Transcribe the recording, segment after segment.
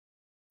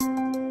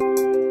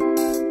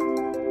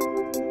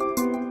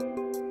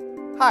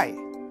Hi,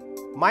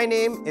 my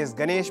name is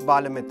Ganesh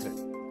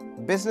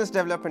Balamitran, Business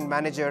Development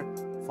Manager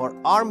for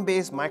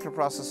ARM-based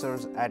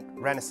microprocessors at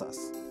Renesas.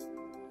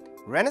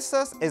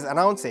 Renesas is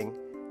announcing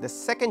the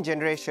second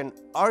generation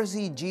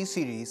RZG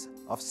series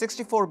of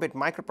 64-bit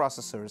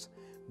microprocessors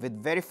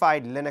with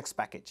verified Linux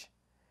package.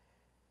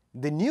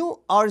 The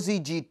new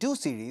RZG2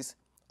 series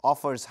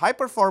offers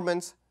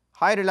high-performance,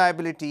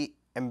 high-reliability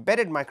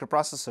embedded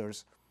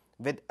microprocessors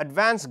with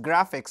advanced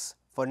graphics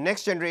for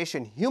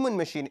next-generation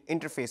human-machine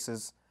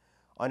interfaces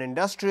on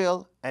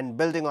industrial and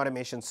building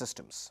automation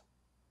systems.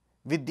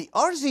 With the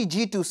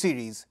RZG2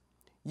 series,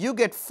 you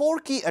get 4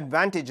 key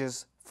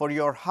advantages for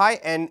your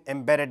high-end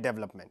embedded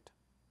development.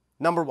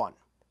 Number 1,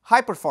 high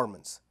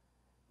performance.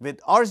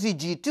 With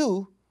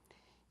RZG2,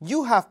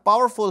 you have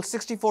powerful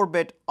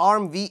 64-bit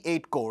ARM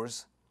v8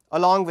 cores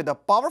along with a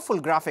powerful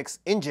graphics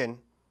engine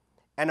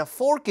and a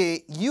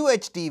 4K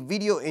UHD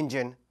video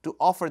engine to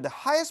offer the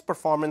highest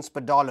performance per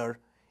dollar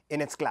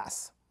in its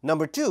class.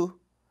 Number 2,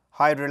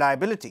 high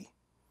reliability.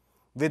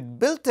 With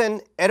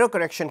built-in error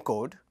correction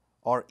code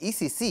or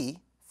ECC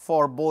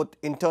for both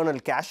internal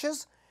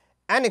caches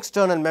and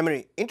external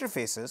memory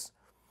interfaces,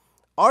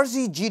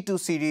 RZG2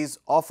 series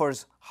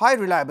offers high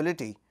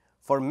reliability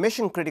for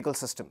mission-critical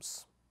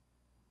systems.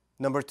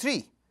 Number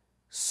 3,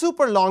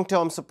 super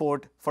long-term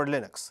support for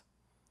Linux.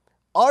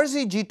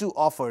 RZG2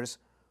 offers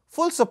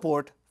full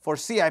support for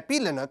CIP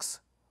Linux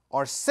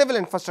or Civil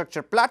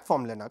Infrastructure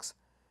Platform Linux,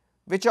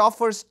 which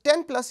offers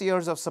 10+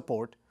 years of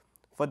support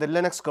for the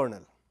Linux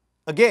kernel.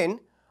 Again,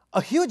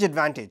 a huge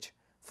advantage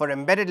for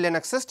embedded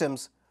Linux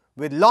systems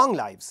with long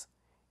lives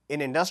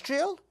in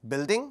industrial,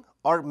 building,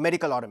 or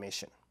medical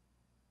automation.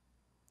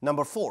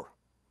 Number 4,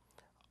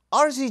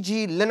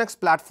 RZG Linux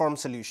Platform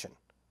Solution.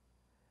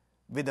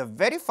 With a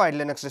verified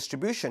Linux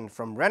distribution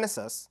from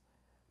Renesas,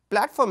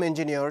 platform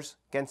engineers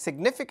can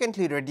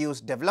significantly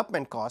reduce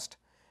development cost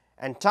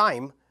and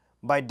time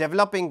by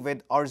developing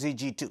with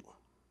RZG2.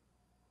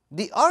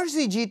 The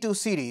RZG2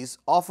 series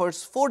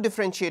offers 4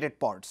 differentiated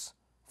parts,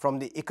 from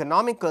the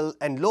economical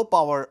and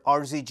low-power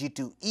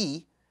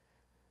RZG2E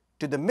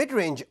to the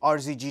mid-range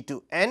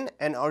RZG2N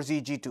and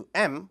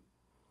RZG2M,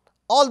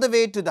 all the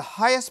way to the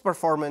highest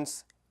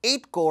performance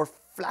 8-core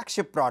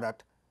flagship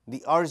product,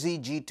 the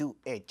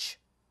RZG2H.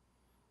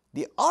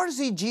 The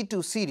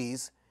RZG2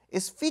 series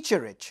is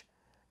feature-rich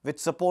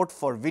with support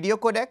for video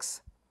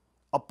codecs,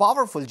 a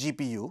powerful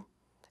GPU,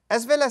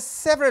 as well as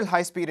several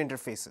high-speed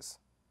interfaces.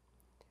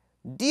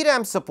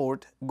 DRAM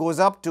support goes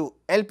up to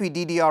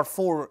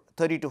LPDDR4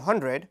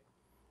 3200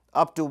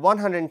 up to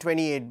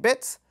 128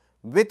 bits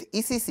with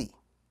ECC.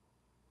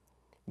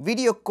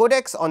 Video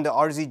codecs on the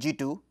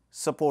RZG2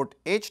 support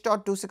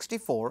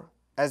H.264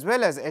 as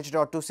well as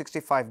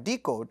H.265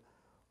 decode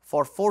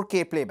for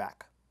 4K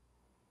playback.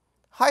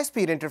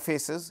 High-speed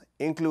interfaces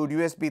include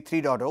USB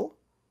 3.0,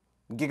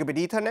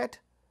 Gigabit Ethernet,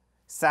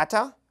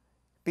 SATA,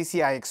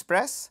 PCI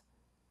Express,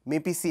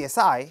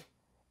 MPUs,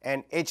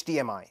 and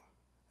HDMI.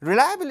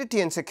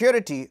 Reliability and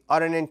security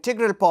are an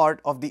integral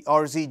part of the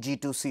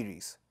RZG2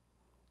 series.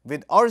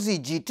 With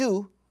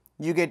RZG2,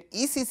 you get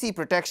ECC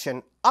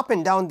protection up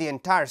and down the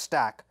entire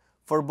stack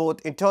for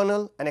both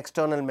internal and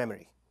external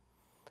memory.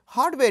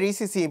 Hardware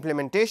ECC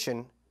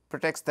implementation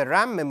protects the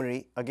RAM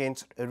memory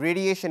against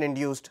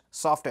radiation-induced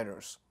soft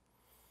errors.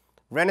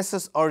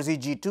 Renesas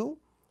RZG2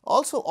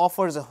 also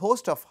offers a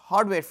host of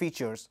hardware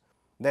features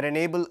that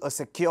enable a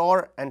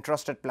secure and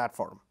trusted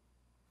platform.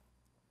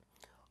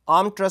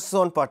 ARM trust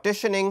zone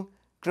partitioning,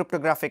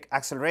 cryptographic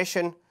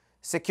acceleration,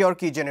 secure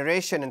key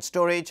generation and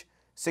storage,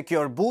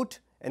 secure boot,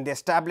 and the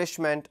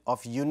establishment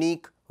of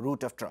unique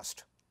root of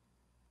trust.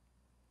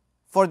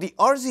 For the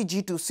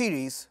RZG2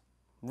 series,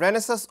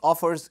 Renesas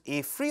offers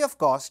a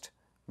free-of-cost,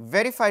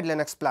 verified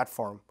Linux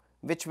platform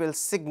which will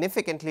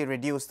significantly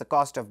reduce the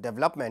cost of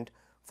development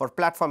for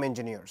platform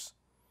engineers.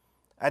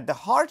 At the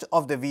heart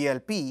of the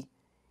VLP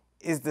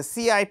is the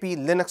CIP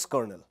Linux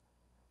kernel,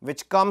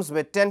 which comes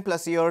with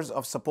 10+ years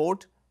of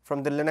support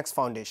from the Linux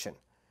Foundation.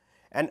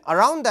 And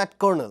around that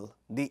kernel,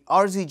 the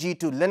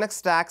RZG2 Linux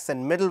stacks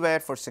and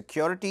middleware for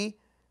security,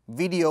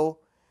 video,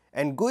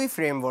 and GUI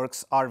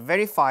frameworks are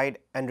verified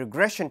and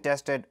regression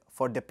tested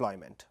for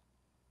deployment.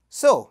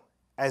 So,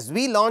 as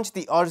we launch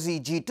the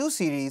RZG2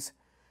 series,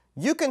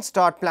 you can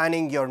start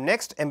planning your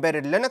next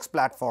embedded Linux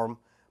platform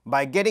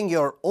by getting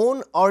your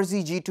own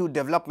RZG2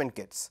 development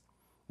kits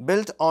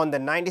built on the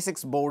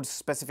 96 board's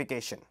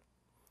specification.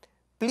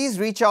 Please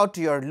reach out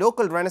to your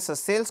local Renesas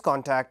sales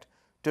contact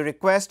to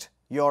request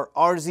your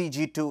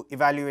RZG2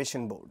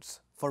 evaluation boards.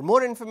 For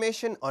more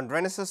information on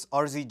Renesas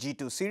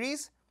RZG2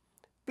 series,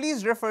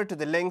 please refer to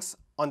the links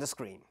on the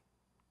screen.